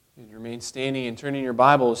Remain standing and turning your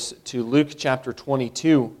Bibles to Luke chapter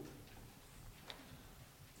 22.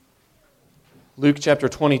 Luke chapter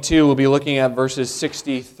 22, we'll be looking at verses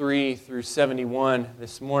 63 through 71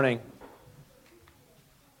 this morning.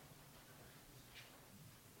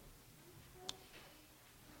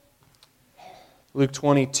 Luke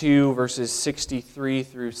 22, verses 63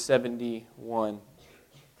 through 71.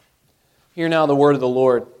 Hear now the word of the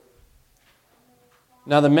Lord.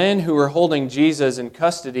 Now the men who were holding Jesus in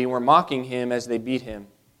custody were mocking him as they beat him.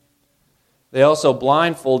 They also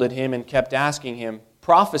blindfolded him and kept asking him,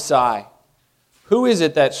 "Prophesy, who is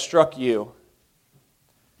it that struck you?"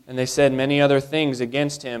 And they said many other things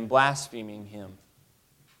against him, blaspheming him.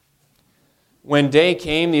 When day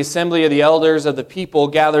came, the assembly of the elders of the people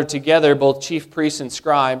gathered together, both chief priests and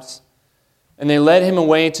scribes, and they led him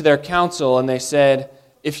away to their council, and they said,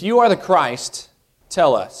 "If you are the Christ,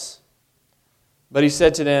 tell us." But he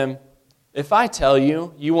said to them, "If I tell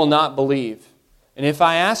you, you will not believe, and if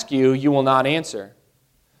I ask you, you will not answer.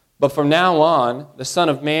 But from now on, the Son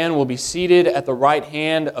of Man will be seated at the right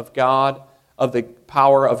hand of God, of the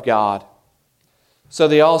power of God." So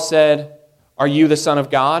they all said, "Are you the Son of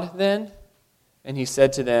God, then?" And he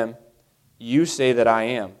said to them, "You say that I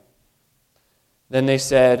am." Then they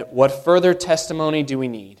said, "What further testimony do we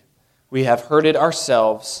need? We have heard it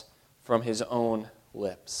ourselves from his own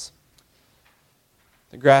lips."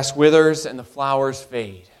 The grass withers and the flowers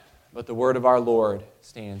fade, but the word of our Lord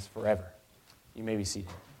stands forever. You may be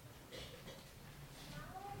seated.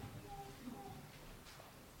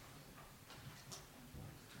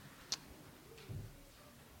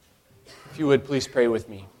 If you would, please pray with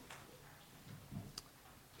me.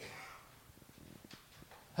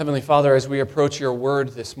 Heavenly Father, as we approach your word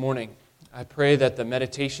this morning, I pray that the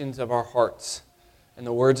meditations of our hearts and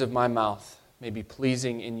the words of my mouth may be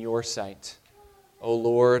pleasing in your sight, O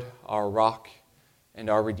Lord, our rock and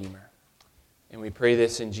our Redeemer. And we pray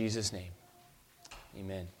this in Jesus' name.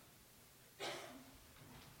 Amen.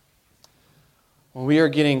 Well, we are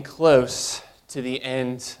getting close to the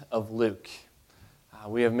end of Luke.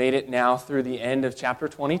 We have made it now through the end of chapter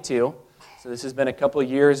 22. So this has been a couple of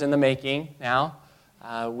years in the making now.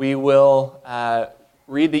 We will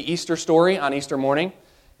read the Easter story on Easter morning,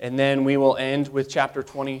 and then we will end with chapter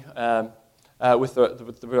 20, with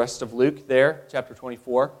the rest of Luke there, chapter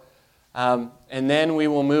 24. And then we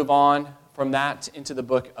will move on from that into the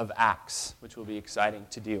book of Acts, which will be exciting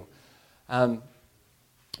to do.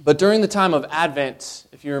 But during the time of Advent,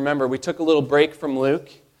 if you remember, we took a little break from Luke,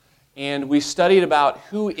 and we studied about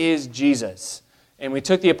who is Jesus. And we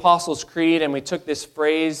took the Apostles' Creed, and we took this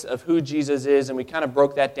phrase of who Jesus is, and we kind of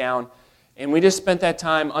broke that down. And we just spent that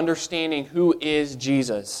time understanding who is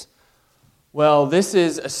Jesus. Well, this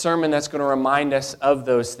is a sermon that's going to remind us of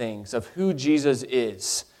those things, of who Jesus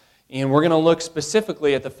is. And we're going to look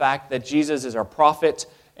specifically at the fact that Jesus is our prophet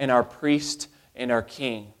and our priest and our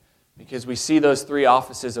king, because we see those three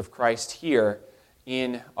offices of Christ here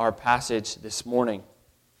in our passage this morning.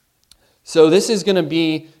 So this is going to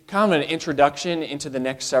be kind of an introduction into the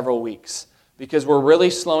next several weeks, because we're really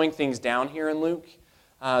slowing things down here in Luke.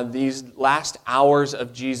 These last hours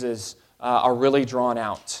of Jesus are really drawn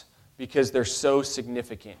out, because they're so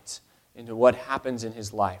significant into what happens in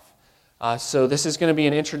his life. So this is going to be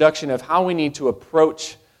an introduction of how we need to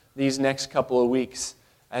approach these next couple of weeks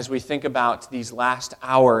as we think about these last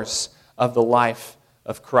hours of the life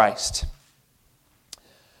of Christ.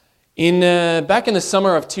 Back in the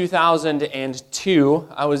summer of 2002,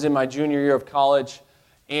 I was in my junior year of college,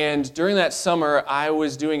 and during that summer, I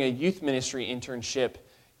was doing a youth ministry internship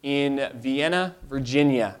in Vienna,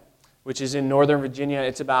 Virginia, which is in Northern Virginia.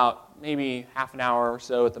 It's about maybe half an hour or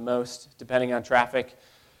so at the most, depending on traffic,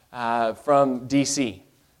 from D.C.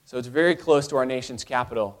 So it's very close to our nation's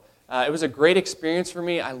capital. It was a great experience for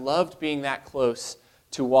me. I loved being that close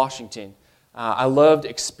to Washington. I loved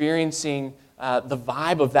experiencing the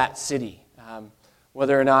vibe of that city.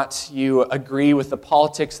 Whether or not you agree with the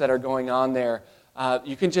politics that are going on there,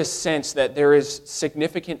 you can just sense that there is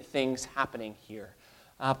significant things happening here.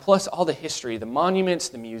 Plus all the history, the monuments,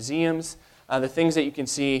 the museums, the things that you can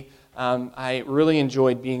see. I really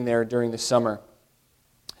enjoyed being there during the summer.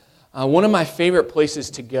 One of my favorite places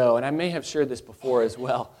to go, and I may have shared this before as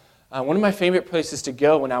well, one of my favorite places to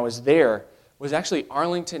go when I was there was actually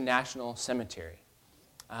Arlington National Cemetery.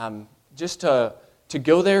 Just to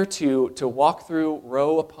go there to walk through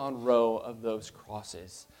row upon row of those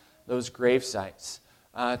crosses, those grave sites,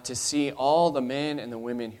 to see all the men and the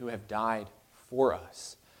women who have died for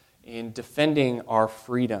us in defending our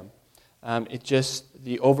freedom.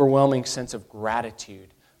 The overwhelming sense of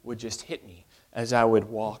gratitude would just hit me as I would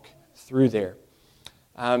walk through there.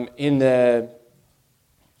 In the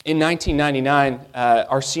In 1999,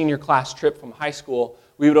 our senior class trip from high school,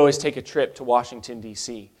 we would always take a trip to Washington,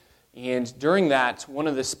 D.C. And during that, one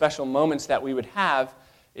of the special moments that we would have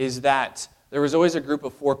is that there was always a group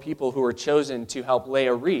of 4 people who were chosen to help lay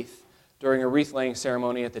a wreath during a wreath-laying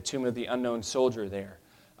ceremony at the Tomb of the Unknown Soldier there.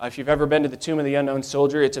 If you've ever been to the Tomb of the Unknown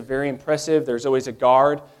Soldier, it's a very impressive. There's always a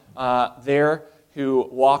guard there who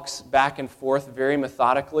walks back and forth very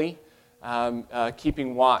methodically,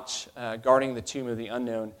 keeping watch, guarding the Tomb of the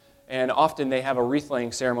Unknown. And often they have a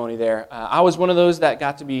wreath-laying ceremony there. I was one of those that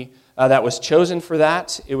got to be, that was chosen for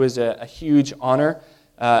that. It was a huge honor,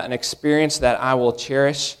 an experience that I will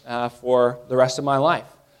cherish for the rest of my life.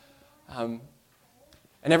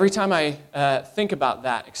 And every time I think about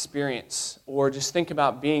that experience, or just think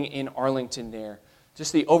about being in Arlington there,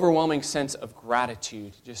 just the overwhelming sense of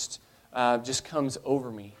gratitude just comes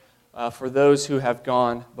over me for those who have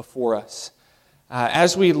gone before us.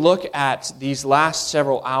 As we look at these last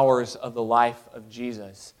several hours of the life of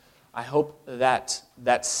Jesus, I hope that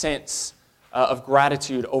that sense of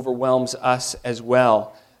gratitude overwhelms us as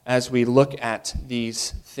well as we look at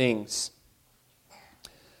these things.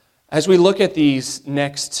 As we look at these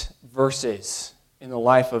next verses in the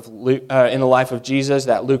life of Jesus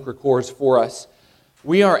that Luke records for us,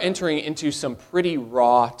 we are entering into some pretty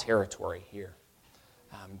raw territory here.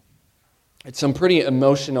 It's some pretty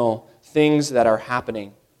emotional things that are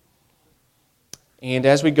happening. And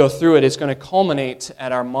as we go through it, it's going to culminate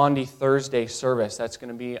at our Maundy Thursday service. That's going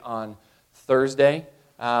to be on Thursday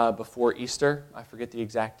before Easter. I forget the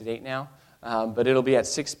exact date now, but it'll be at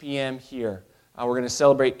 6 p.m. here. We're going to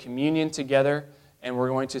celebrate communion together, and we're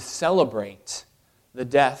going to celebrate the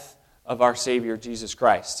death of our Savior, Jesus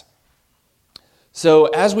Christ. So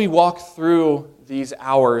as we walk through these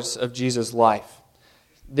hours of Jesus' life,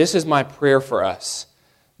 this is my prayer for us,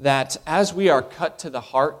 that as we are cut to the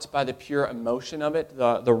heart by the pure emotion of it,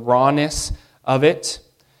 the rawness of it,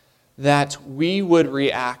 that we would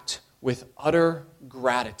react with utter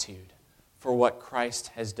gratitude for what Christ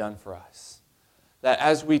has done for us. That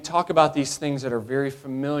as we talk about these things that are very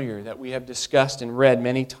familiar, that we have discussed and read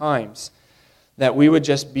many times, that we would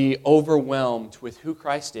just be overwhelmed with who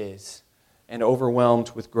Christ is and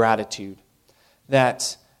overwhelmed with gratitude.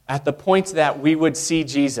 That at the point that we would see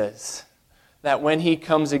Jesus, that when He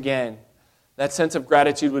comes again, that sense of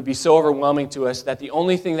gratitude would be so overwhelming to us that the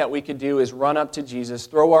only thing that we could do is run up to Jesus,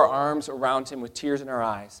 throw our arms around Him with tears in our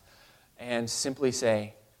eyes, and simply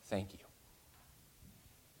say, "Thank you.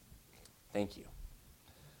 Thank you."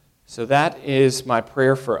 So that is my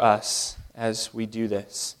prayer for us as we do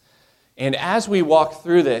this. And as we walk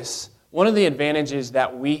through this, one of the advantages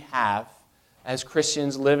that we have as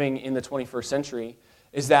Christians living in the 21st century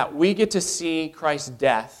is that we get to see Christ's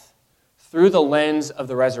death through the lens of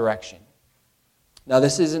the resurrection. Now,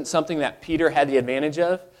 this isn't something that Peter had the advantage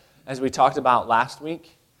of, as we talked about last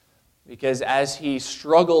week, because as he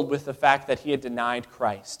struggled with the fact that he had denied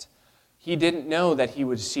Christ, he didn't know that he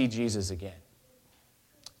would see Jesus again.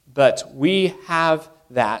 But we have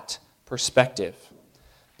that perspective,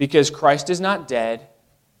 because Christ is not dead,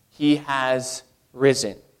 He has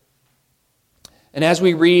risen. And as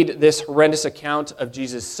we read this horrendous account of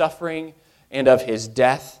Jesus' suffering and of His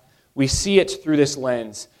death, we see it through this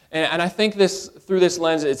lens. And I think through this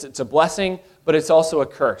lens, it's a blessing, but it's also a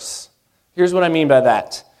curse. Here's what I mean by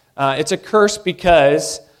that. It's a curse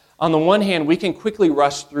because, on the one hand, we can quickly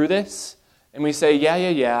rush through this, and we say,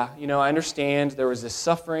 yeah, I understand there was this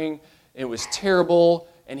suffering, it was terrible,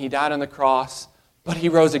 and He died on the cross, but He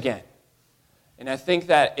rose again. And I think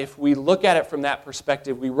that if we look at it from that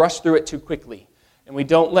perspective, we rush through it too quickly, and we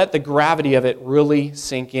don't let the gravity of it really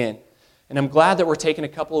sink in. And I'm glad that we're taking a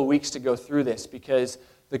couple of weeks to go through this, because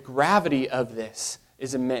the gravity of this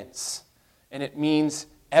is immense, and it means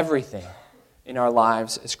everything in our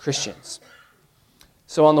lives as Christians.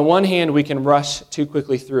 So on the one hand, we can rush too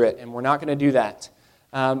quickly through it, and we're not going to do that.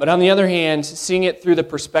 But on the other hand, seeing it through the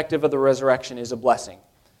perspective of the resurrection is a blessing.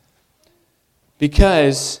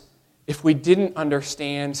 Because if we didn't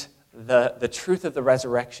understand the truth of the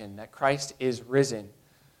resurrection, that Christ is risen,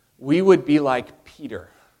 we would be like Peter,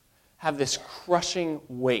 have this crushing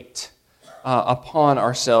weight upon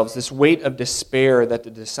ourselves, this weight of despair that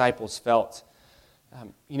the disciples felt.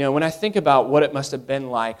 When I think about what it must have been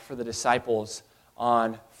like for the disciples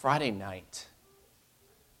on Friday night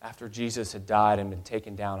after Jesus had died and been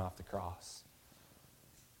taken down off the cross,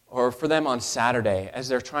 or for them on Saturday as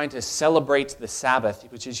they're trying to celebrate the Sabbath,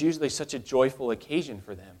 which is usually such a joyful occasion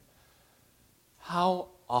for them, how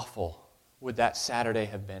awful would that Saturday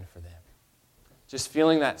have been for them? Just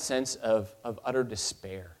feeling that sense of utter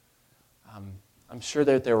despair. I'm sure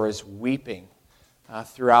that there was weeping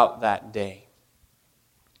throughout that day.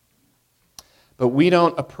 But we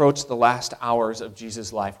don't approach the last hours of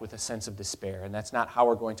Jesus' life with a sense of despair, and that's not how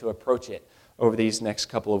we're going to approach it over these next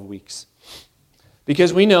couple of weeks.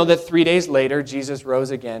 Because we know that 3 days later, Jesus rose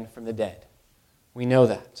again from the dead. We know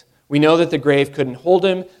that. We know that the grave couldn't hold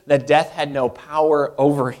him, that death had no power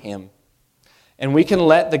over him. And we can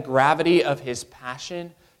let the gravity of his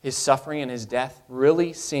passion, his suffering, and his death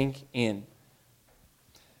really sink in.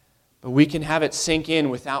 But we can have it sink in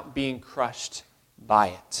without being crushed by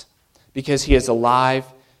it. Because he is alive,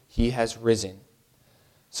 he has risen.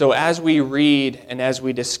 So as we read and as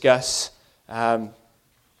we discuss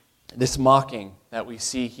this mocking that we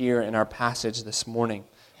see here in our passage this morning,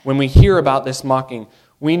 when we hear about this mocking,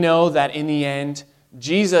 we know that in the end,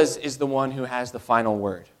 Jesus is the one who has the final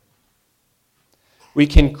word. We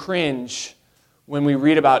can cringe when we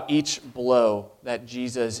read about each blow that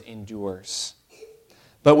Jesus endures.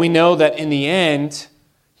 But we know that in the end,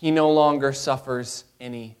 he no longer suffers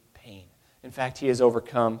any pain. In fact, he has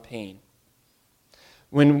overcome pain.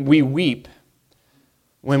 When we weep,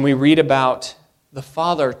 when we read about the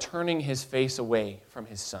Father turning his face away from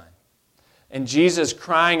his Son, and Jesus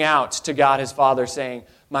crying out to God his Father, saying,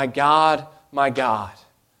 my God,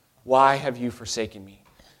 why have you forsaken me?"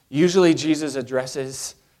 Usually Jesus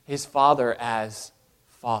addresses his Father as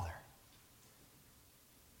Father.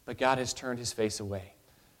 But God has turned his face away.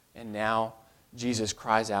 And now Jesus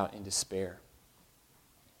cries out in despair.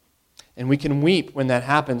 And we can weep when that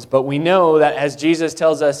happens, but we know that as Jesus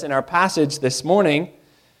tells us in our passage this morning,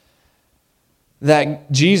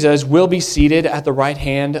 that Jesus will be seated at the right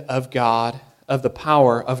hand of God, of the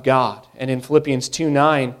power of God. And in Philippians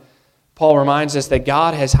 2:9, Paul reminds us that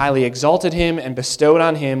God has highly exalted him and bestowed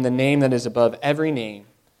on him the name that is above every name.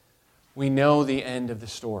 We know the end of the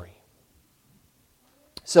story.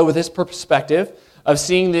 So with this perspective of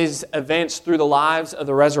seeing these events through the lives of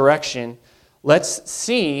the resurrection, let's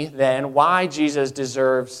see then why Jesus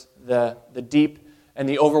deserves the deep and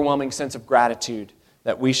the overwhelming sense of gratitude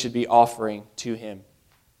that we should be offering to him.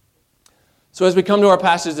 So as we come to our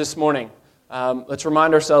passage this morning, let's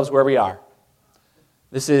remind ourselves where we are.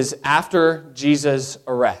 This is after Jesus'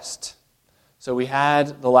 arrest. So we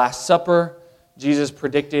had the Last Supper. Jesus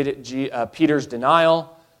predicted Peter's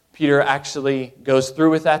denial. Peter actually goes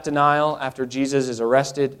through with that denial after Jesus is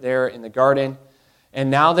arrested there in the garden.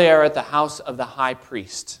 And now they are at the house of the high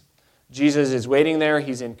priest. Jesus is waiting there.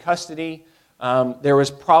 He's in custody. There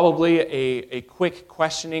was probably a quick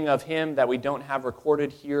questioning of him that we don't have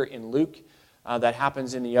recorded here in Luke that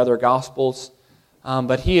happens in the other Gospels.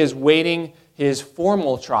 But he is waiting his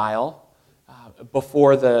formal trial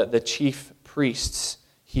before the chief priests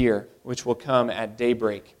here, which will come at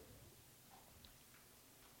daybreak.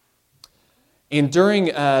 And during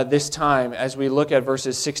this time, as we look at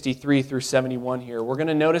verses 63 through 71 here, we're going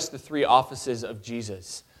to notice the three offices of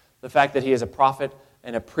Jesus. The fact that he is a prophet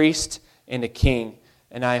and a priest and a king.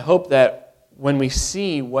 And I hope that when we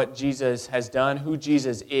see what Jesus has done, who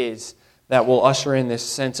Jesus is, that will usher in this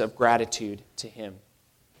sense of gratitude to him.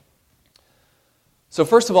 So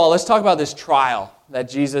first of all, let's talk about this trial that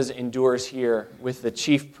Jesus endures here with the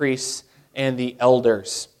chief priests and the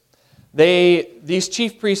elders. These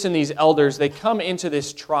chief priests and these elders, they come into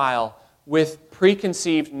this trial with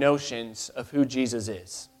preconceived notions of who Jesus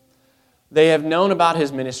is. They have known about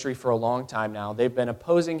his ministry for a long time now. They've been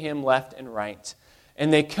opposing him left and right.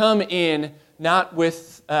 And they come in not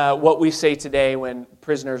with what we say today when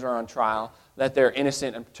prisoners are on trial, that they're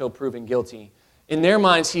innocent until proven guilty. In their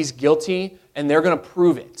minds, he's guilty, and they're going to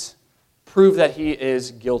prove it. Prove that he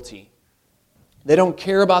is guilty. They don't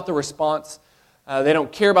care about the response. They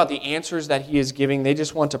don't care about the answers that he is giving. They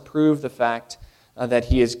just want to prove the fact that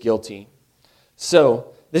he is guilty.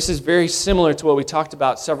 So, this is very similar to what we talked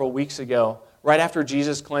about several weeks ago, right after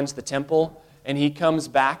Jesus cleansed the temple, and he comes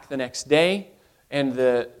back the next day, and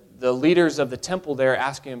the leaders of the temple there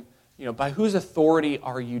ask him, by whose authority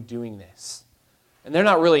are you doing this? And they're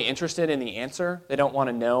not really interested in the answer. They don't want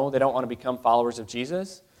to know. They don't want to become followers of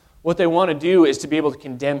Jesus. What they want to do is to be able to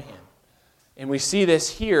condemn him. And we see this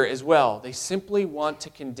here as well. They simply want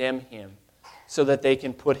to condemn him so that they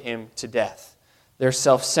can put him to death. They're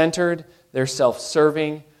self-centered. They're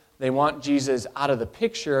self-serving. They want Jesus out of the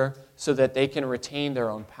picture so that they can retain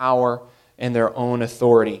their own power and their own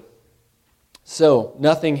authority. So,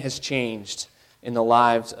 nothing has changed in the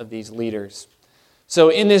lives of these leaders. So,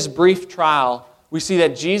 in this brief trial, we see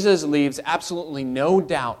that Jesus leaves absolutely no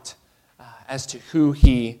doubt as to who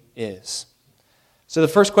he is. So, the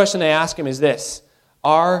first question they ask him is this: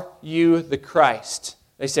 are you the Christ?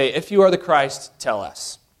 They say, if you are the Christ, tell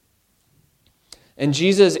us. And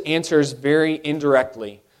Jesus answers very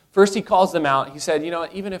indirectly. First, he calls them out. He said,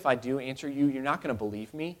 even if I do answer you, you're not going to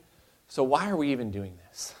believe me. So why are we even doing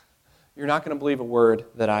this? You're not going to believe a word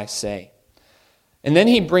that I say. And then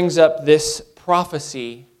he brings up this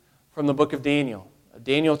prophecy from the book of Daniel.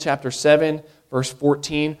 Daniel chapter 7, verse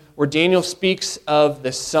 14, where Daniel speaks of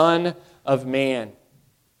the Son of Man.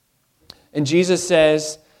 And Jesus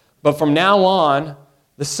says, "But from now on,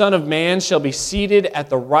 the Son of Man shall be seated at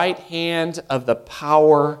the right hand of the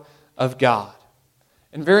power of God."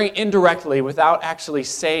 And very indirectly, without actually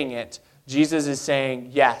saying it, Jesus is saying,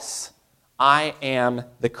 yes, I am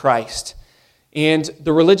the Christ. And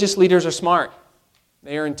the religious leaders are smart.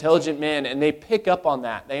 They are intelligent men, and they pick up on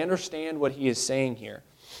that. They understand what he is saying here.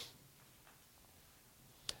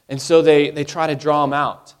 And so they try to draw him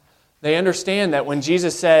out. They understand that when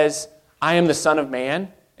Jesus says, I am the Son of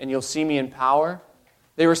Man, and you'll see me in power,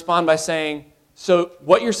 they respond by saying, so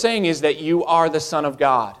what you're saying is that you are the Son of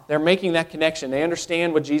God. They're making that connection. They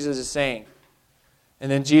understand what Jesus is saying. And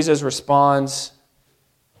then Jesus responds,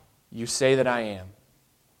 you say that I am.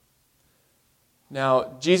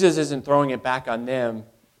 Now, Jesus isn't throwing it back on them.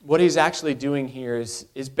 What he's actually doing here is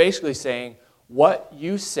basically saying, what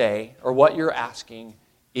you say or what you're asking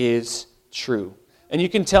is true. And you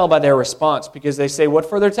can tell by their response because they say, what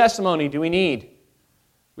further testimony do we need?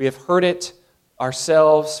 We have heard it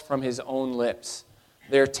ourselves from his own lips.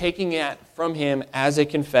 They're taking it from him as a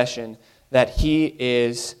confession that he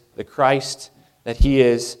is the Christ, that he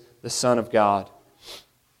is the Son of God.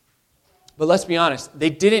 But let's be honest, they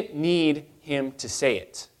didn't need him to say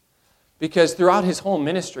it. Because throughout his whole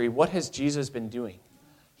ministry, what has Jesus been doing?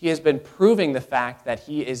 He has been proving the fact that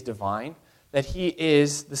he is divine, that he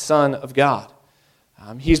is the Son of God.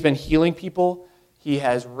 He's been healing people. He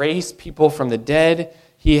has raised people from the dead.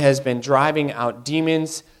 He has been driving out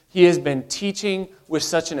demons. He has been teaching with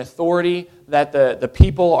such an authority that the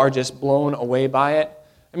people are just blown away by it.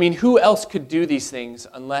 I mean, who else could do these things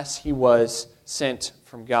unless he was sent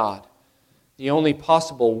from God? The only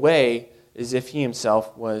possible way is if he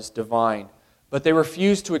himself was divine. But they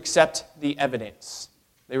refuse to accept the evidence.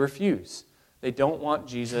 They refuse. They don't want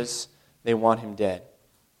Jesus. They want him dead.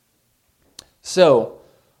 So,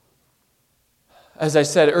 as I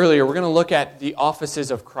said earlier, we're going to look at the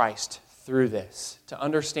offices of Christ through this to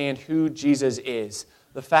understand who Jesus is.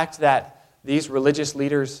 The fact that these religious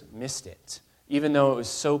leaders missed it, even though it was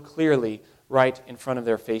so clearly right in front of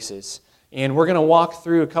their faces. And we're going to walk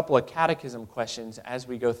through a couple of catechism questions as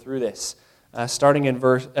we go through this, starting in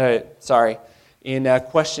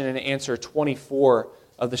question and answer 24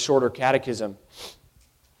 of the Shorter Catechism.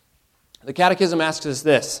 The Catechism asks us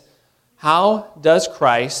this: how does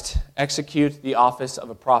Christ execute the office of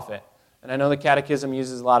a prophet? And I know the Catechism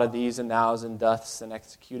uses a lot of these and thous and doths and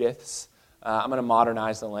executeths. I'm going to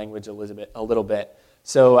modernize the language a little bit.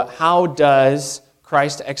 So how does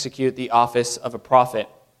Christ execute the office of a prophet?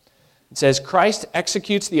 It says, Christ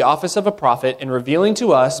executes the office of a prophet in revealing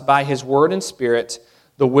to us by his word and spirit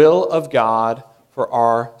the will of God for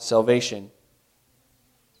our salvation.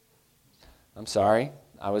 I'm sorry,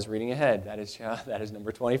 I was reading ahead. That is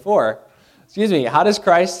number 24. Excuse me, what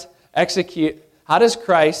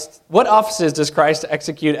offices does Christ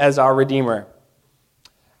execute as our Redeemer?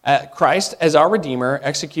 Christ, as our Redeemer,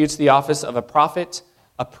 executes the office of a prophet,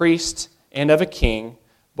 a priest, and of a king,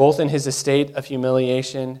 both in his estate of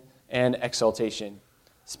humiliation and exaltation.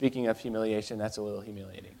 Speaking of humiliation, that's a little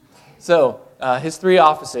humiliating. So, his three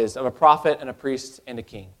offices of a prophet and a priest and a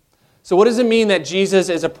king. So what does it mean that Jesus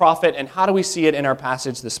is a prophet, and how do we see it in our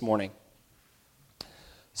passage this morning?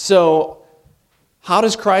 So, how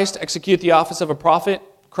does Christ execute the office of a prophet?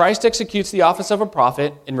 Christ executes the office of a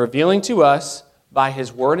prophet in revealing to us by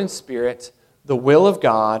his word and spirit the will of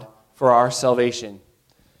God for our salvation.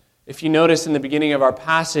 If you notice in the beginning of our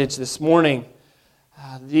passage this morning,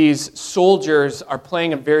 these soldiers are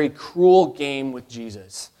playing a very cruel game with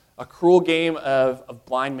Jesus, a cruel game of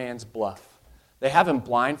blind man's bluff. They have him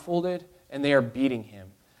blindfolded, and they are beating him.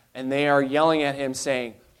 And they are yelling at him,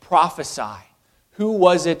 saying, prophesy. Who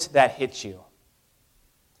was it that hit you?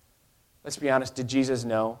 Let's be honest, did Jesus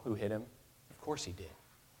know who hit him? Of course he did.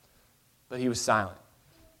 But he was silent.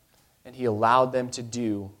 And he allowed them to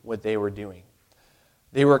do what they were doing.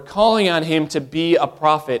 They were calling on him to be a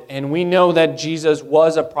prophet, and we know that Jesus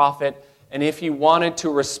was a prophet, and if he wanted to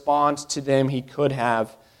respond to them, he could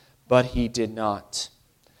have, but he did not.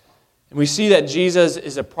 And we see that Jesus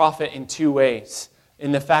is a prophet in two ways,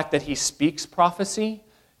 in the fact that he speaks prophecy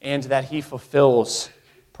and that he fulfills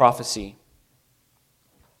prophecy.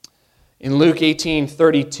 In Luke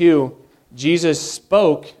 18:32, Jesus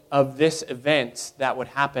spoke of this event that would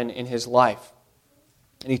happen in his life.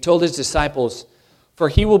 And he told his disciples, for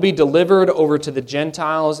he will be delivered over to the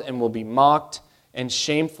Gentiles and will be mocked and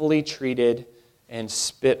shamefully treated, and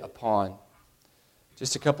spit upon.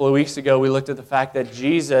 Just a couple of weeks ago, we looked at the fact that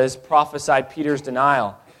Jesus prophesied Peter's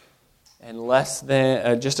denial. And less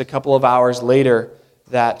than just a couple of hours later,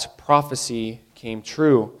 that prophecy came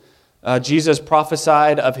true. Jesus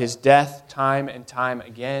prophesied of his death time and time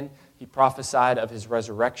again. He prophesied of his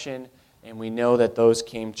resurrection, and we know that those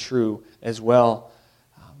came true as well.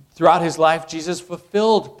 Throughout his life, Jesus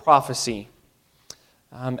fulfilled prophecy.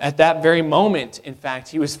 At that very moment, in fact,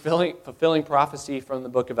 he was fulfilling prophecy from the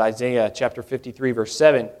book of Isaiah, chapter 53, verse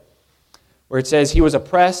 7, where it says, "He was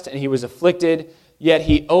oppressed and he was afflicted, yet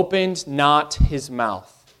he opened not his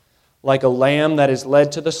mouth. Like a lamb that is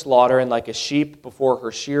led to the slaughter, and like a sheep before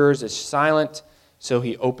her shearers is silent, so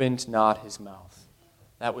he opened not his mouth."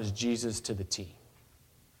 That was Jesus to the T.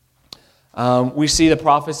 We see the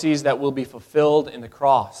prophecies that will be fulfilled in the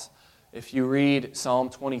cross. If you read Psalm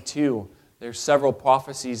 22, there's several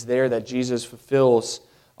prophecies there that Jesus fulfills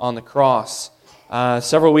on the cross.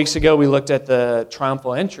 Several weeks ago, we looked at the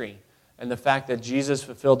triumphal entry and the fact that Jesus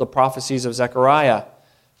fulfilled the prophecies of Zechariah.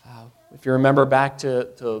 If you remember back to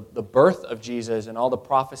the birth of Jesus and all the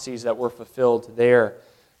prophecies that were fulfilled there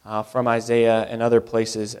from Isaiah and other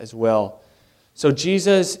places as well. So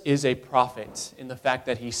Jesus is a prophet in the fact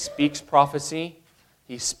that he speaks prophecy,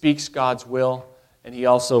 he speaks God's will, and he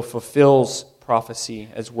also fulfills prophecy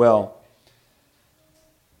as well.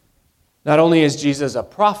 Not only is Jesus a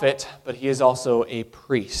prophet, but he is also a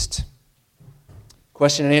priest.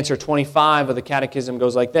 Question and answer 25 of the Catechism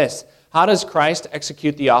goes like this. How does Christ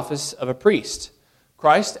execute the office of a priest?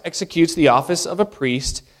 Christ executes the office of a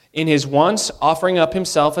priest in his once offering up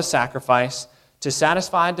himself a sacrifice to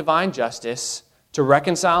satisfy divine justice, to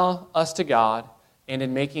reconcile us to God, and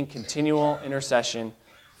in making continual intercession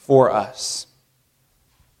for us.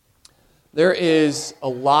 There is a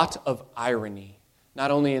lot of irony, not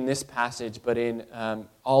only in this passage, but in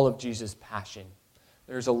all of Jesus' passion.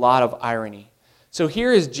 There's a lot of irony. So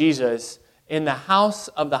here is Jesus in the house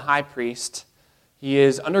of the high priest. He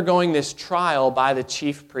is undergoing this trial by the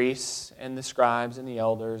chief priests and the scribes and the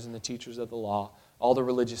elders and the teachers of the law, all the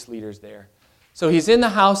religious leaders there. So he's in the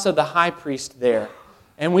house of the high priest there.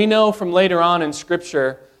 And we know from later on in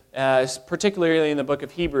Scripture, particularly in the book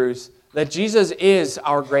of Hebrews, that Jesus is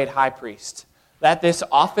our great high priest. That this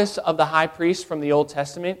office of the high priest from the Old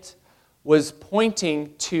Testament was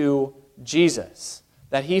pointing to Jesus,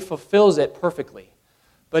 that he fulfills it perfectly.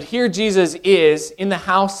 But here Jesus is in the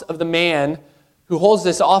house of the man who holds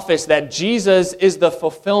this office that Jesus is the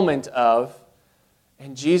fulfillment of,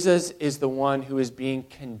 and Jesus is the one who is being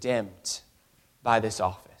condemned by this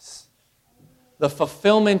office. The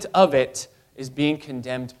fulfillment of it is being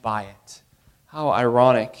condemned by it. How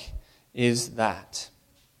ironic is that?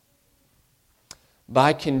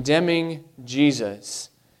 By condemning Jesus,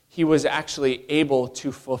 he was actually able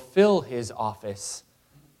to fulfill his office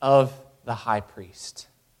of the high priest.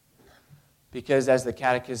 Because as the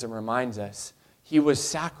Catechism reminds us, he was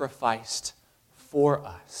sacrificed for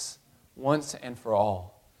us once and for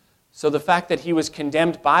all. So the fact that he was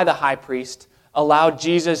condemned by the high priest allowed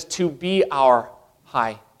Jesus to be our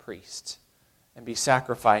high priest and be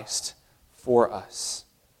sacrificed for us.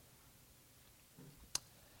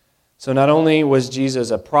 So not only was Jesus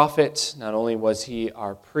a prophet, not only was he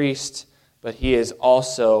our priest, but he is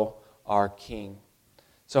also our king.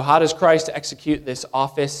 So how does Christ execute this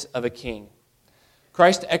office of a king?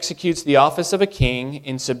 Christ executes the office of a king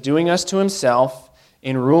in subduing us to himself,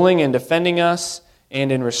 in ruling and defending us, and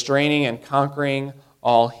in restraining and conquering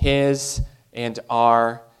all his and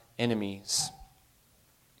our enemies.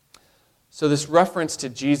 So this reference to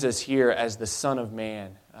Jesus here as the Son of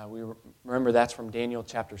Man, we remember that's from Daniel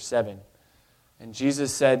chapter 7. And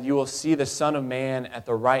Jesus said, "You will see the Son of Man at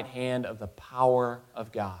the right hand of the power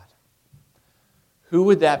of God." Who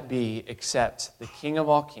would that be except the King of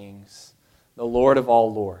all kings, the Lord of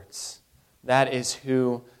all lords? That is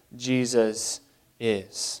who Jesus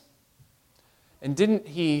is. And didn't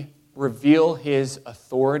he reveal his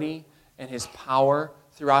authority and his power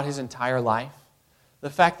throughout his entire life? The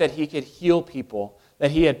fact that he could heal people,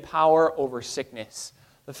 that he had power over sickness,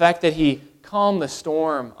 the fact that he calmed the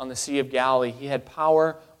storm on the Sea of Galilee, he had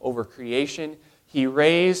power over creation. He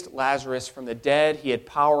raised Lazarus from the dead. He had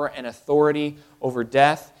power and authority over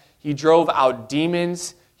death. He drove out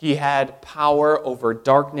demons. He had power over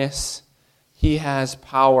darkness. He has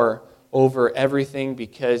power over everything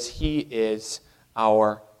because he is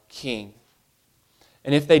our king.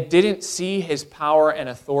 And if they didn't see his power and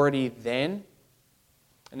authority then,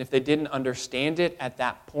 and if they didn't understand it at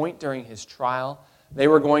that point during his trial, they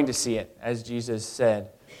were going to see it, as Jesus said,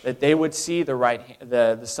 that they would see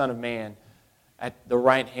the Son of Man at the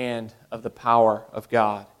right hand of the power of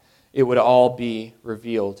God. it would all be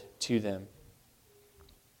revealed to them.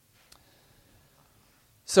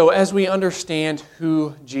 So as we understand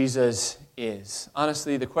who Jesus is,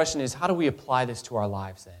 honestly, the question is, how do we apply this to our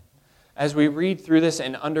lives then? As we read through this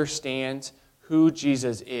and understand who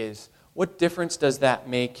Jesus is, what difference does that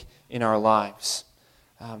make in our lives?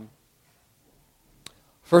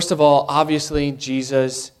 First of all, obviously,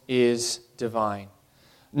 Jesus is divine.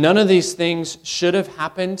 None of these things should have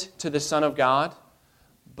happened to the Son of God,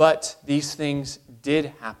 but these things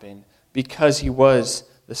did happen because he was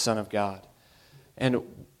the Son of God. And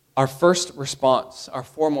our first response, our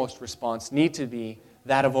foremost response, need to be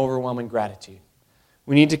that of overwhelming gratitude.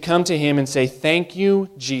 We need to come to him and say, "Thank you,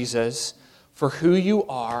 Jesus, for who you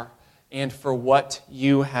are and for what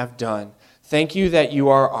you have done. Thank you that you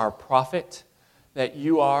are our prophet, that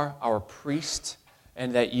you are our priest,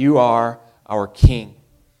 and that you are our king."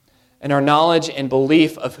 And our knowledge and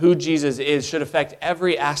belief of who Jesus is should affect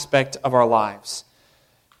every aspect of our lives.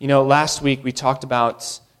 You know, last week we talked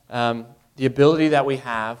about the ability that we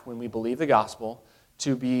have when we believe the gospel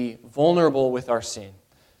to be vulnerable with our sin,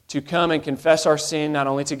 to come and confess our sin not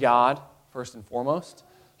only to God, first and foremost,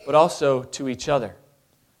 but also to each other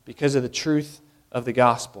because of the truth of the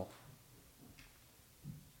gospel.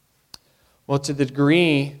 Well, to the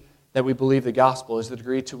degree that we believe the gospel is the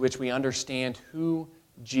degree to which we understand who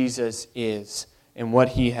Jesus is and what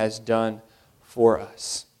he has done for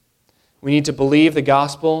us. We need to believe the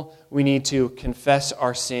gospel. We need to confess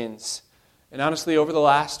our sins. And honestly, over the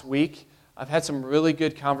last week, I've had some really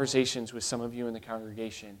good conversations with some of you in the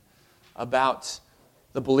congregation about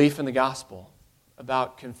the belief in the gospel,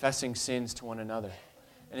 about confessing sins to one another.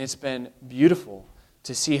 And it's been beautiful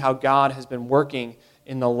to see how God has been working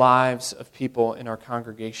in the lives of people in our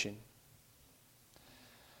congregation.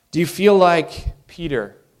 Do you feel like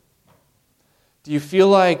Peter? Do you feel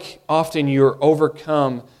like often you're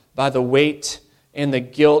overcome by the weight and the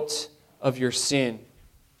guilt of your sin?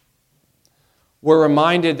 We're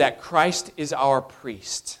reminded that Christ is our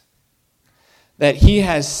priest, that he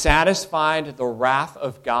has satisfied the wrath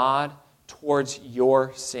of God towards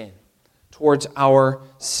your sin, towards our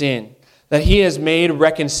sin, that he has made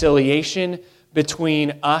reconciliation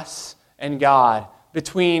between us and God,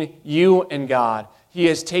 between you and God. He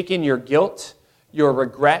has taken your guilt, your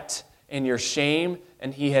regret, and your shame,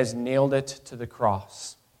 and he has nailed it to the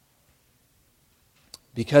cross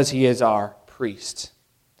because he is our priest.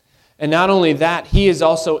 And not only that, he is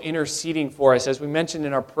also interceding for us. As we mentioned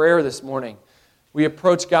in our prayer this morning, we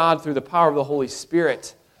approach God through the power of the Holy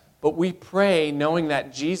Spirit, but we pray knowing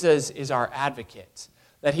that Jesus is our advocate,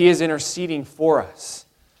 that he is interceding for us,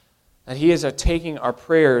 that he is taking our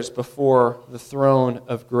prayers before the throne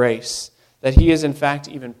of grace, that he is in fact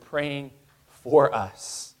even praying for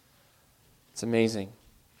us. It's amazing.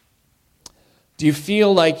 Do you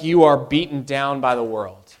feel like you are beaten down by the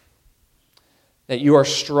world? That you are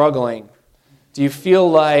struggling? Do you feel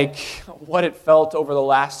like what it felt over the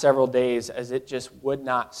last several days as it just would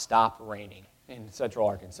not stop raining in Central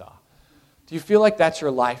Arkansas? Do you feel like that's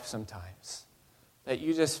your life sometimes? That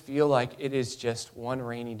you just feel like it is just one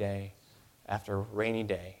rainy day after rainy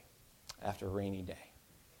day after rainy day?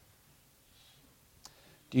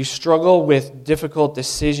 Do you struggle with difficult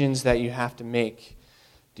decisions that you have to make?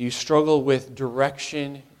 Do you struggle with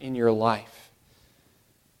direction in your life?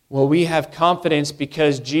 Well, we have confidence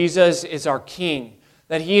because Jesus is our King,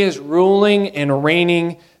 that he is ruling and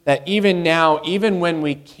reigning, that even now, even when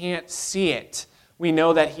we can't see it, we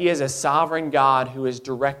know that he is a sovereign God who is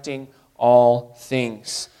directing all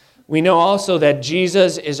things. We know also that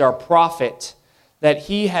Jesus is our prophet, that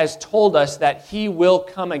he has told us that he will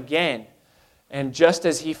come again. And just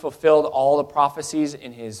as he fulfilled all the prophecies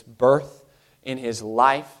in his birth, in his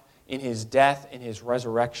life, in his death, in his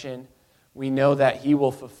resurrection, we know that he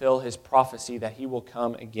will fulfill his prophecy, that he will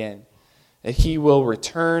come again, that he will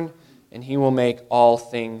return and he will make all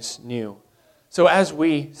things new. So as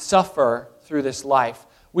we suffer through this life,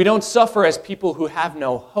 we don't suffer as people who have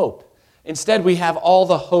no hope. Instead, we have all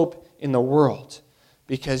the hope in the world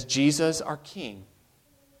because Jesus, our King,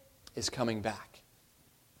 is coming back.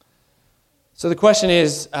 So the question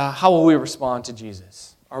is, how will we respond to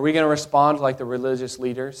Jesus? Are we going to respond like the religious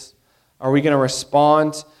leaders? Are we going to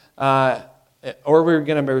respond or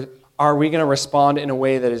are we going to respond in a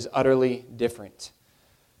way that is utterly different?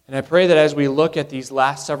 And I pray that as we look at these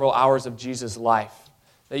last several hours of Jesus' life,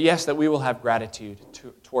 that yes, that we will have gratitude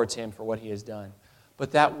towards him for what he has done,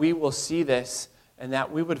 but that we will see this and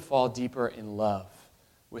that we would fall deeper in love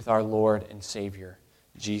with our Lord and Savior,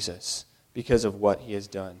 Jesus, because of what he has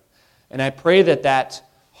done. And I pray that that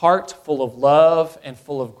heart full of love and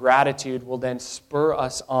full of gratitude will then spur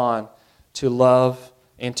us on to love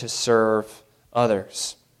and to serve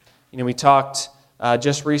others. We talked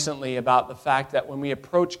just recently about the fact that when we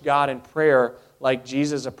approach God in prayer like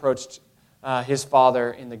Jesus approached his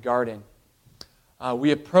Father in the garden,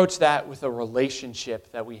 we approach that with a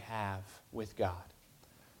relationship that we have with God.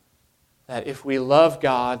 That if we love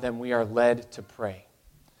God, then we are led to pray.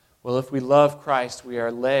 Well, if we love Christ, we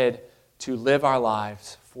are led to live our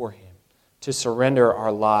lives for Him, to surrender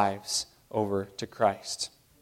our lives over to Christ.